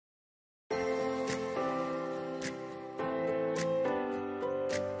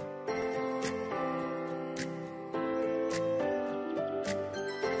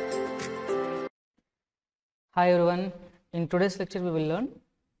Hi everyone, in today's lecture we will learn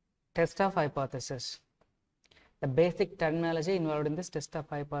test of hypothesis. The basic terminology involved in this test of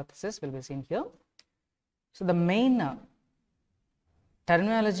hypothesis will be seen here. So, the main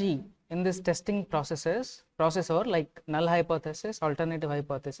terminology in this testing process or like null hypothesis, alternative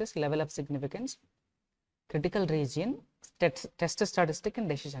hypothesis, level of significance, critical region, test statistic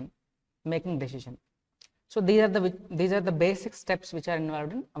and making decision. So, these are the basic steps which are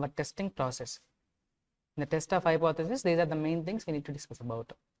involved in our testing process. In the test of hypothesis, these are the main things we need to discuss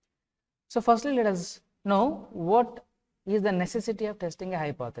about. So, firstly let us know what is the necessity of testing a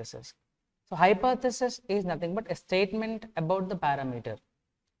hypothesis. So, hypothesis is nothing but a statement about the parameter.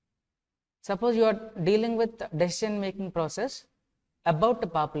 Suppose you are dealing with decision making process about the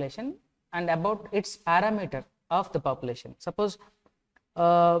population and about its parameter of the population. Suppose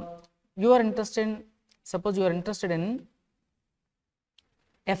you are interested in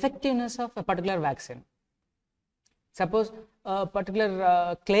effectiveness of a particular vaccine. Suppose a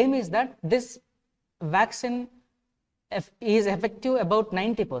particular claim is that this vaccine is effective about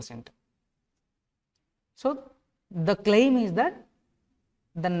 90%. So, the claim is that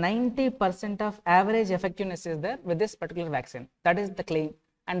the 90% of average effectiveness is there with this particular vaccine. That is the claim,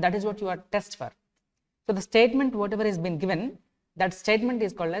 and that is what you are test for. So, the statement whatever is been given, that statement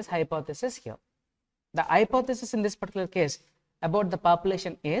is called as hypothesis here. The hypothesis in this particular case about the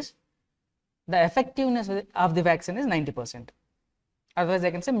population is the effectiveness of the vaccine is 90%. Otherwise, I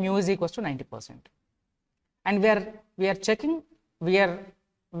can say mu is equals to 90%. And we are checking,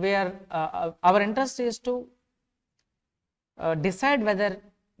 our interest is to decide whether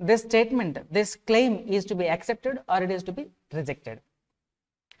this statement, this claim is to be accepted or it is to be rejected.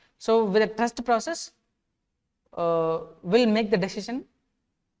 So, with the test process, we'll make the decision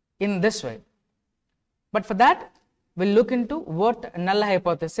in this way. But for that, we'll look into what null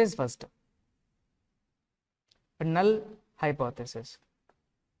hypothesis first. A null hypothesis.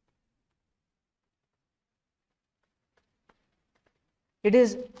 It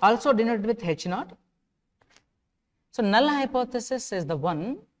is also denoted with H0. So, null hypothesis is the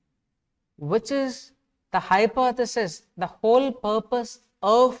one which is the hypothesis, the whole purpose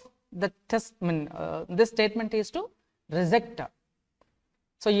of the test, this statement is to reject.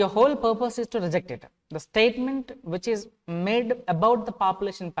 So, your whole purpose is to reject it. The statement which is made about the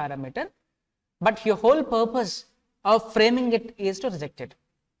population parameter, but your whole purpose of framing it is to reject it.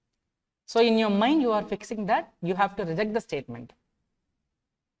 So, in your mind you are fixing that you have to reject the statement,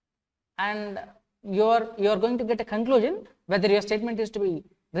 and you are going to get a conclusion whether your statement is to be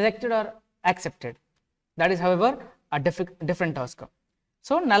rejected or accepted. That is, however, a different task.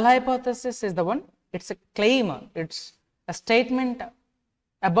 So, null hypothesis is the one, it is a claim, it is a statement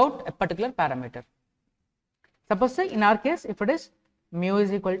about a particular parameter. Suppose say in our case, if it is mu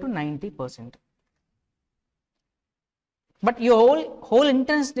is equal to 90%. But your whole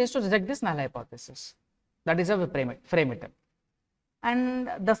intent is to reject this null hypothesis. That is how we frame it.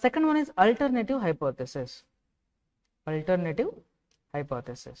 And the second one is alternative hypothesis. Alternative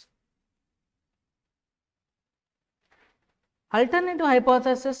hypothesis. Alternative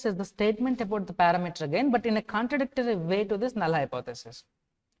hypothesis is the statement about the parameter again, but in a contradictory way to this null hypothesis.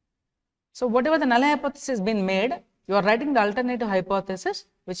 So, whatever the null hypothesis has been made, you are writing the alternative hypothesis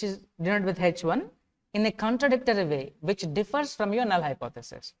which is denoted with H1 in a contradictory way which differs from your null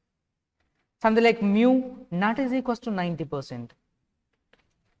hypothesis. Something like mu not is equals to 90%.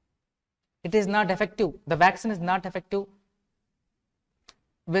 It is not effective, the vaccine is not effective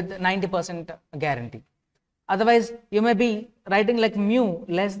with 90% guarantee. Otherwise, you may be writing like mu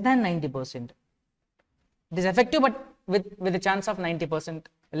less than 90%. It is effective but with a chance of 90%,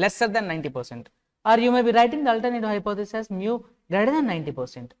 lesser than 90%. Or you may be writing the alternative hypothesis as mu greater than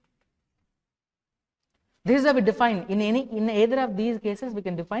 90%. This is how we define, in either of these cases we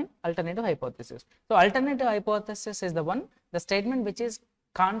can define alternative hypothesis. So, alternative hypothesis is the one, the statement which is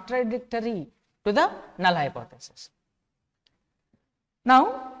contradictory to the null hypothesis.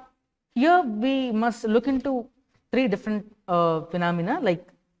 Now, here we must look into three different phenomena, like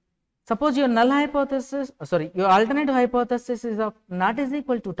suppose your null hypothesis, your alternative hypothesis is of not is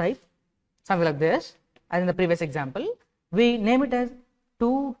equal to type, something like this, as in the previous example, we name it as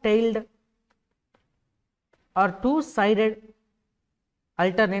two-tailed or two-sided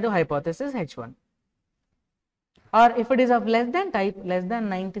alternative hypothesis H1. Or if it is of less than type, less than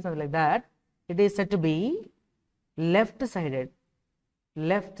 90, something like that, it is said to be left-sided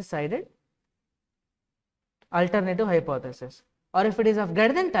alternative hypothesis. Or if it is of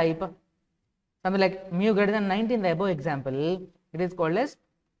greater than type, something like mu greater than 90 in the above example, it is called as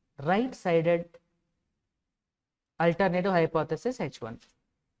right-sided alternative hypothesis H1.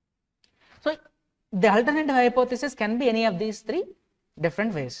 So, the alternative hypothesis can be any of these three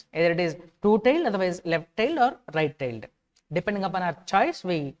different ways. Either it is two-tailed, otherwise left-tailed or right-tailed. Depending upon our choice,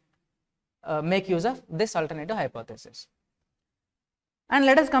 we make use of this alternative hypothesis. And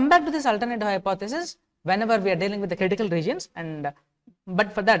let us come back to this alternative hypothesis whenever we are dealing with the critical regions. And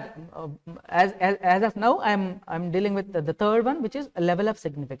but for that, as of now, I'm dealing with the third one, which is a level of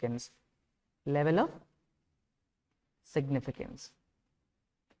significance. Level of significance.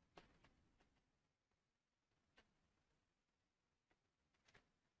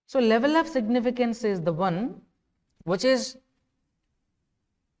 So level of significance is the one which is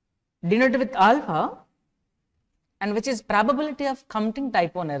denoted with alpha and which is probability of committing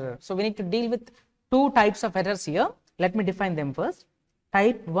type 1 error. So we need to deal with two types of errors here. Let me define them first.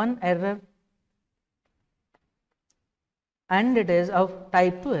 Type 1 error and it is of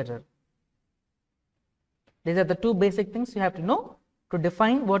type 2 error. These are the two basic things you have to know to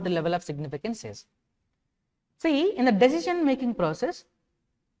define what the level of significance is. See, in the decision making process,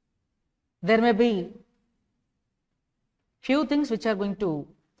 there may be few things which are going to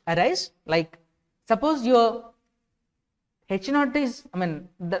arise, like suppose your H0 is, I mean,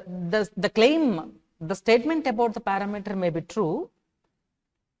 the claim, the statement about the parameter may be true,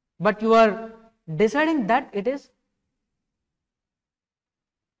 but you are deciding that it is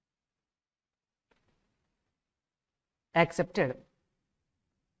accepted.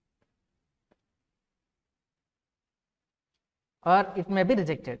 Or it may be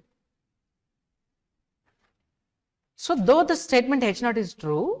rejected. So though the statement H0 is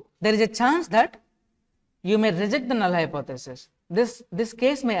true, there is a chance that you may reject the null hypothesis. This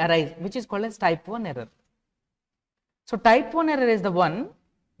case may arise, which is called as type 1 error. So type 1 error is the one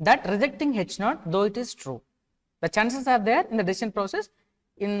that rejecting H0 though it is true. The chances are there in the decision process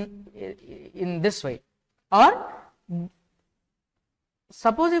in this way. Or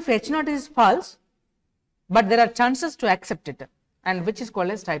suppose if H0 is false, but there are chances to accept it, and which is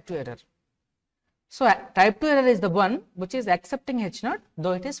called as type 2 error. So type 2 error is the one which is accepting H0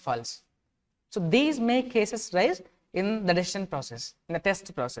 though it is false. So these may cases rise in the decision process, in the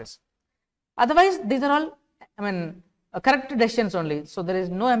test process. Otherwise, these are all, I mean, correct decisions only. So there is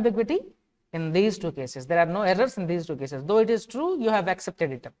no ambiguity in these two cases. There are no errors in these two cases. Though it is true, you have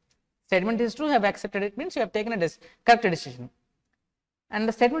accepted it. Statement is true, you have accepted it, means you have taken a correct decision. And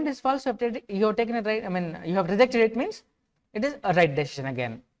the statement is false, you have taken a right, I mean, you have rejected it, means it is a right decision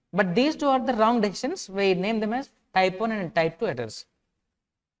again. But these two are the wrong decisions. We name them as type 1 and type 2 errors.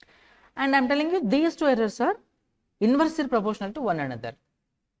 And I am telling you, these two errors are inversely proportional to one another.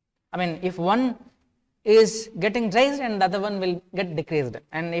 I mean, if one is getting raised and the other one will get decreased,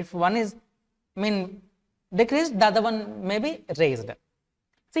 and if one is decreased, the other one may be raised.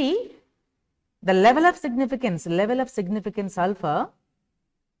 See, the level of significance alpha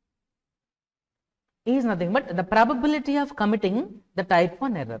is nothing but the probability of committing the type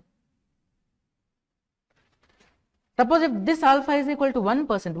 1 error. Suppose if this alpha is equal to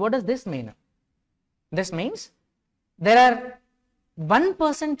 1%, what does this mean? This means there are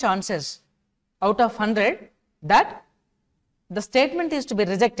 1% chances out of 100 that the statement is to be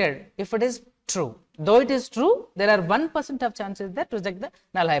rejected if it is true. Though it is true, there are 1% of chances that reject the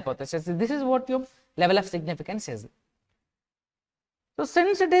null hypothesis. This is what your level of significance is. So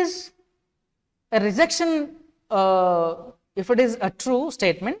since it is a rejection, if it is a true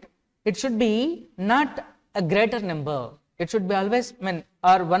statement, it should be not a greater number. It should be always,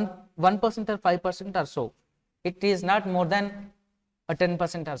 or 1% or 5% or so. It is not more than a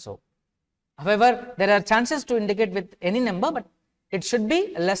 10% or so. However, there are chances to indicate with any number, but it should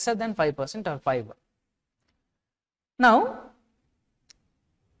be lesser than 5% or 5. Now,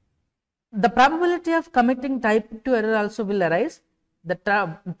 the probability of committing type 2 error also will arise.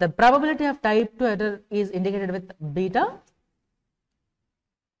 The probability of type 2 error is indicated with beta,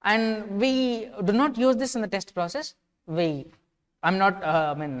 and we do not use this in the test process. I'm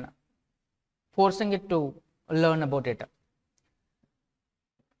not forcing it to learn about it.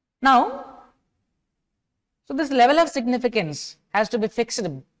 Now, so this level of significance has to be fixed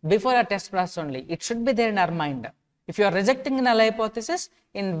before our test process only. It should be there in our mind. If you are rejecting a null hypothesis,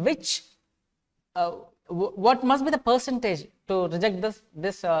 in which what must be the percentage to reject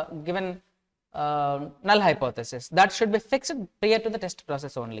this given null hypothesis, that should be fixed prior to the test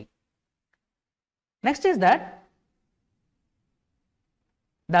process only. Next is that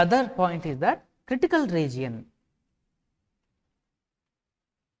the other point is that critical region.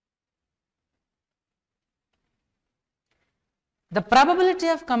 The probability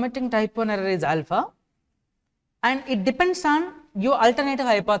of committing type 1 error is alpha, and it depends on your alternative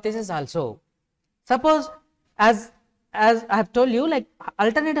hypothesis also. Suppose as I have told you, like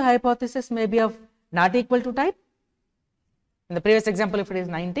alternative hypothesis may be of not equal to type. In the previous example, if it is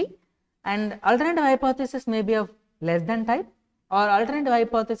 90, and alternative hypothesis may be of less than type, or alternative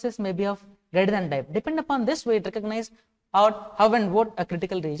hypothesis may be of greater than type. Depend upon this, we recognize how and what a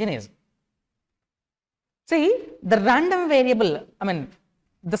critical region is. See, the random variable, I mean,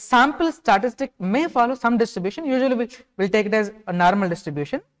 the sample statistic may follow some distribution. Usually we will take it as a normal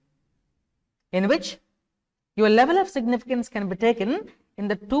distribution, in which your level of significance can be taken in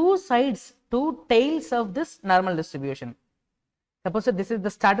the two sides, two tails of this normal distribution. Suppose that this is the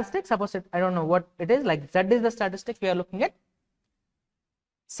statistic, suppose it, I don't know what it is, like Z is the statistic we are looking at.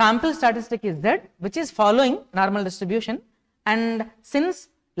 Sample statistic is Z, which is following normal distribution, and since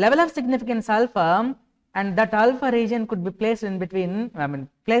level of significance alpha, and that alpha region could be placed in between, I mean,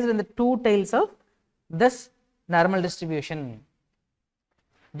 placed in the two tails of this normal distribution.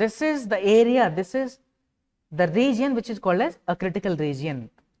 This is the area, this is the region which is called as a critical region.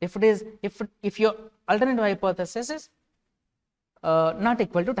 If it is, if your alternative hypothesis is not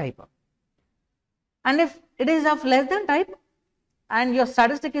equal to type, and if it is of less than type and your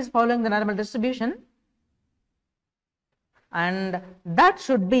statistic is following the normal distribution, and that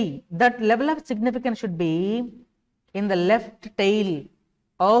should be, that level of significance should be in the left tail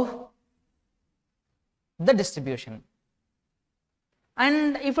of the distribution.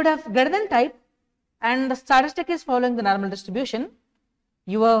 And if it have greater than type and the statistic is following the normal distribution,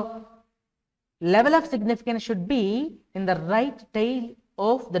 your level of significance should be in the right tail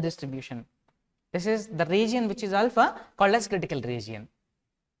of the distribution. This is the region which is alpha, called as critical region.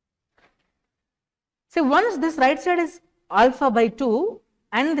 See, once this right side is alpha by 2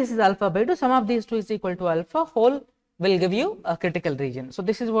 and this is alpha by 2, sum of these two is equal to alpha, whole will give you a critical region. So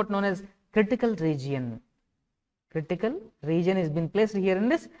this is what known as critical region. Critical region is been placed here in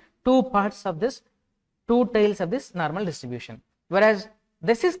this two parts of this, two tails of this normal distribution, whereas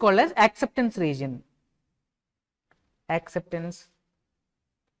this is called as acceptance region. Acceptance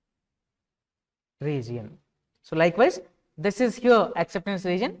region. So likewise, this is here acceptance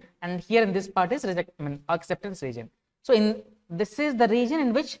region, and here in this part is acceptance region. So in this is the region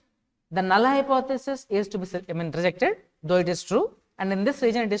in which the null hypothesis is to be rejected, though it is true, and in this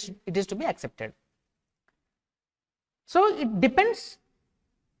region it is to be accepted. So it depends,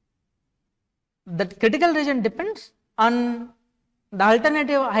 the critical region depends on the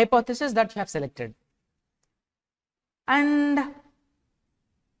alternative hypothesis that you have selected. And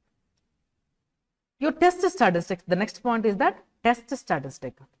your test statistics, the next point is that test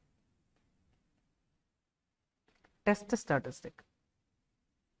statistic. Test statistic.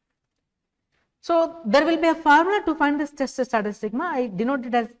 So there will be a formula to find this test statistic. I denote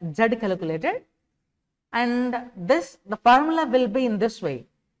it as Z calculated, and this, the formula will be in this way: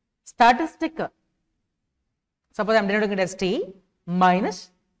 statistic, suppose I am denoting it as T,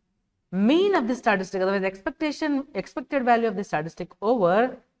 minus mean of the statistic, otherwise expected value of the statistic,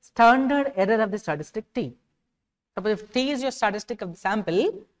 over standard error of the statistic T. Suppose if T is your statistic of the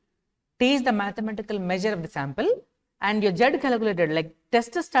sample, T is the mathematical measure of the sample, and your Z calculated, like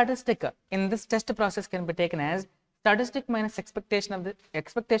test statistic in this test process, can be taken as statistic minus expectation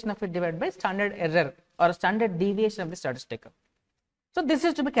of it divided by standard error or standard deviation of the statistic. So this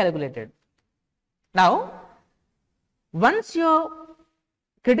is to be calculated. Now once your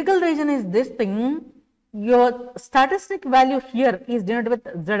critical region is this thing, your statistic value here is denoted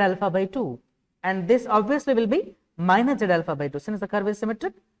with Z alpha by 2, and this obviously will be minus Z alpha by 2. Since the curve is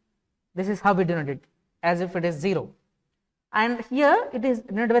symmetric, this is how we denote it, as if it is 0, and here it is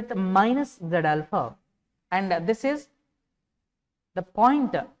denoted with minus Z alpha, and this is the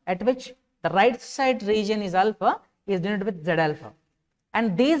point at which the right side region is alpha, is denoted with Z alpha,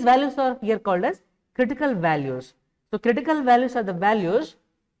 and these values are here called as critical values. So critical values are the values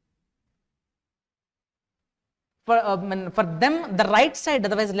for them, the right side,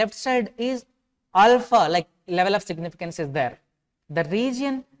 otherwise left side is alpha, like level of significance is there. The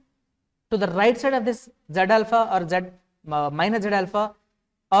region to the right side of this Z alpha or Z minus Z alpha,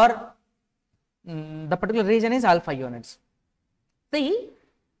 or the particular region is alpha units. See,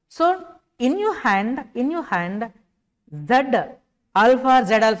 so in your hand Z alpha,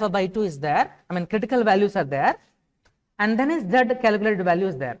 Z alpha by 2 is there, critical values are there, and then is Z calculated value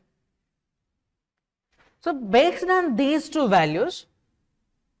is there. So based on these two values,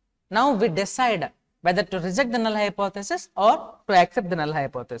 now we decide whether to reject the null hypothesis or to accept the null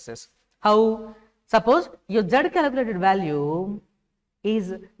hypothesis. How? Suppose your Z calculated value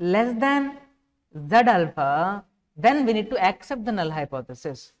is less than Z alpha, then we need to accept the null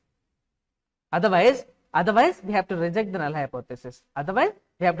hypothesis. Otherwise we have to reject the null hypothesis. Otherwise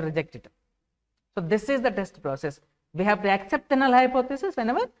we have to reject it. So this is the test process. We have to accept the null hypothesis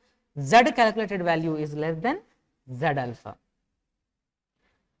whenever Z calculated value is less than Z alpha.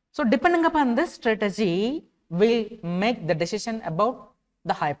 So depending upon this strategy, we'll make the decision about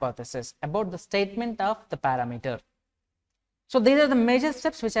the hypothesis, about the statement of the parameter. So these are the major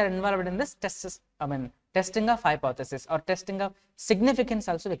steps which are involved in this testing of hypothesis or testing of significance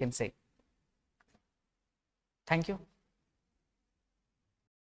also we can say. Thank you.